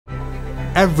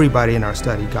Everybody in our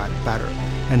study got better.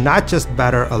 And not just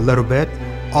better a little bit,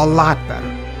 a lot better.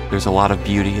 There's a lot of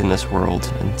beauty in this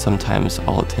world, and sometimes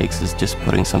all it takes is just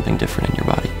putting something different in your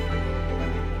body.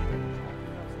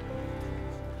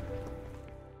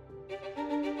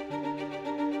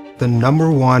 The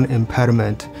 #1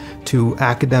 impediment to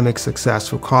academic success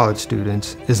for college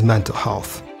students is mental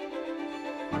health.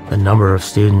 The number of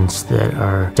students that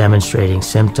are demonstrating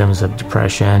symptoms of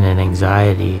depression and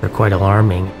anxiety are quite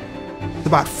alarming.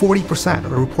 About 40% are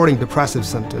reporting depressive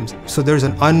symptoms, so there's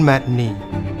an unmet need.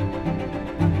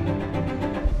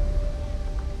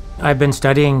 I've been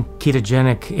studying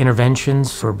ketogenic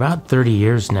interventions for about 30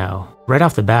 years now. Right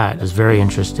off the bat, I was very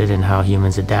interested in how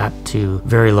humans adapt to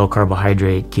very low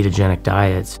carbohydrate ketogenic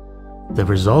diets. The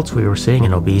results we were seeing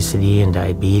in obesity and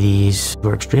diabetes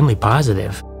were extremely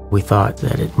positive. We thought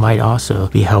that it might also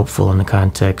be helpful in the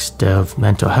context of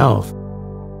mental health.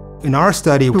 In our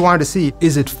study, we wanted to see,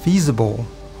 is it feasible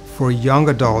for young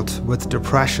adults with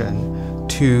depression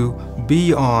to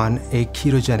be on a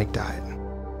ketogenic diet?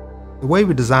 The way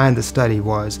we designed the study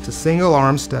was a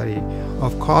single-arm study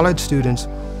of college students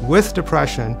with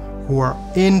depression who are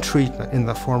in treatment in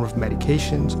the form of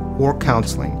medications or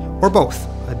counseling, or both.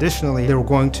 Additionally, they were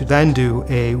going to then do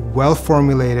a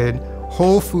well-formulated,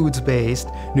 whole foods-based,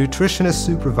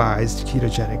 nutritionist-supervised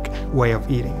ketogenic way of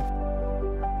eating.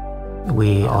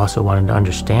 We also wanted to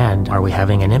understand, are we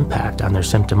having an impact on their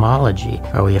symptomology?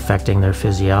 Are we affecting their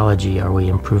physiology? Are we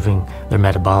improving their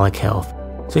metabolic health?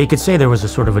 So you could say there was a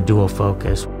sort of a dual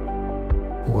focus.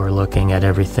 We're looking at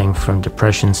everything from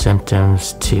depression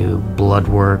symptoms to blood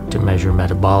work to measure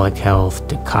metabolic health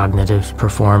to cognitive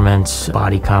performance,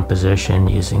 body composition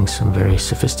using some very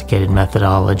sophisticated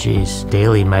methodologies,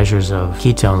 daily measures of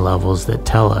ketone levels that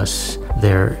tell us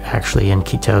they're actually in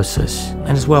ketosis,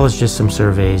 and as well as just some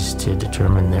surveys to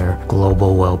determine their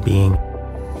global well-being.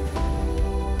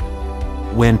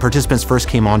 When participants first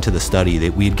came onto the study,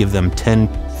 we'd give them 10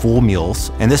 full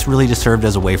meals, and this really just served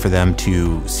as a way for them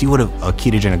to see what a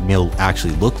ketogenic meal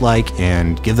actually looked like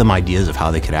and give them ideas of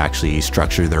how they could actually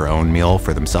structure their own meal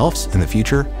for themselves in the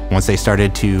future. Once they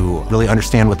started to really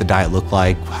understand what the diet looked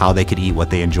like, how they could eat what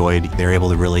they enjoyed, they were able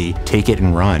to really take it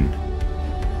and run.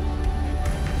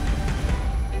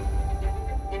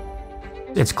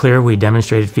 It's clear we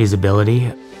demonstrated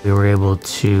feasibility. We were able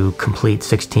to complete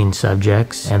 16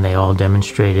 subjects, and they all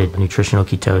demonstrated nutritional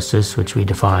ketosis, which we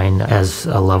define as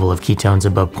a level of ketones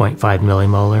above 0.5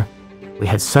 millimolar. We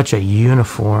had such a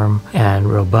uniform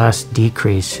and robust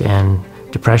decrease in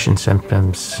depression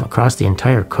symptoms across the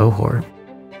entire cohort.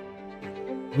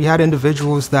 We had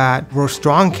individuals that were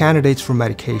strong candidates for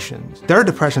medications. Their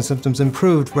depression symptoms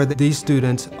improved where these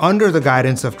students, under the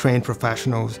guidance of trained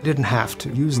professionals, didn't have to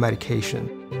use medication.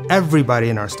 Everybody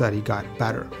in our study got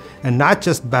better. And not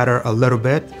just better a little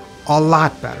bit, a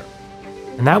lot better.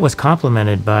 And that was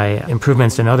complemented by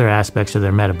improvements in other aspects of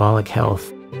their metabolic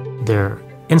health. Their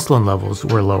insulin levels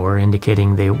were lower,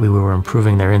 indicating we were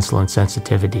improving their insulin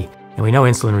sensitivity. And we know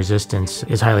insulin resistance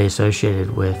is highly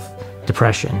associated with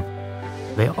depression.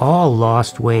 They all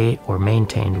lost weight or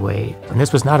maintained weight, and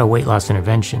this was not a weight loss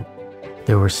intervention.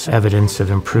 There was evidence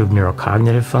of improved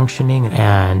neurocognitive functioning,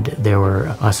 and there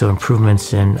were also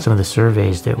improvements in some of the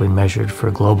surveys that we measured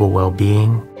for global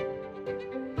well-being.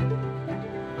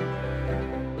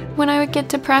 When I would get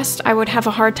depressed, I would have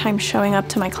a hard time showing up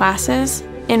to my classes.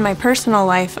 In my personal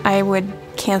life, I would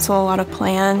cancel a lot of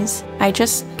plans. I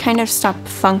just kind of stopped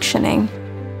functioning.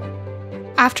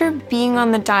 After being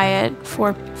on the diet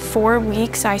for 4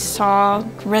 weeks, I saw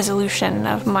resolution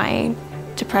of my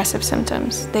depressive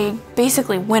symptoms. They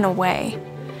basically went away,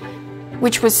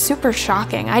 which was super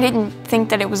shocking. I didn't think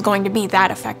that it was going to be that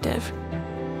effective.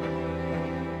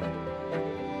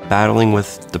 Battling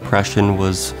with depression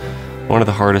was one of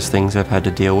the hardest things I've had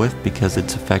to deal with because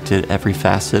it's affected every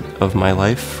facet of my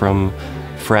life, from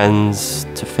friends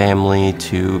to family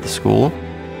to school.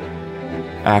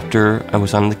 After I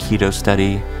was on the keto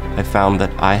study, I found that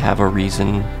I have a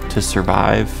reason to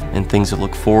survive and things to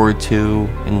look forward to,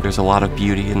 and there's a lot of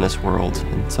beauty in this world,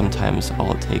 and sometimes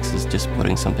all it takes is just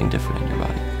putting something different in your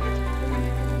body.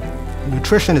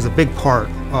 Nutrition is a big part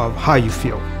of how you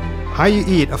feel. How you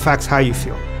eat affects how you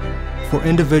feel. For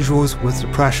individuals with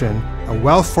depression, a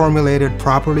well-formulated,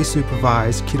 properly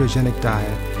supervised ketogenic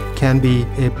diet can be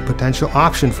a potential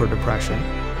option for depression.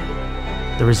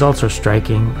 The results are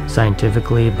striking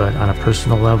scientifically, but on a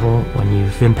personal level, when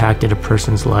you've impacted a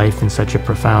person's life in such a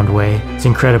profound way, it's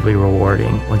incredibly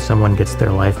rewarding when someone gets their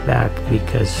life back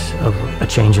because of a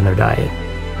change in their diet.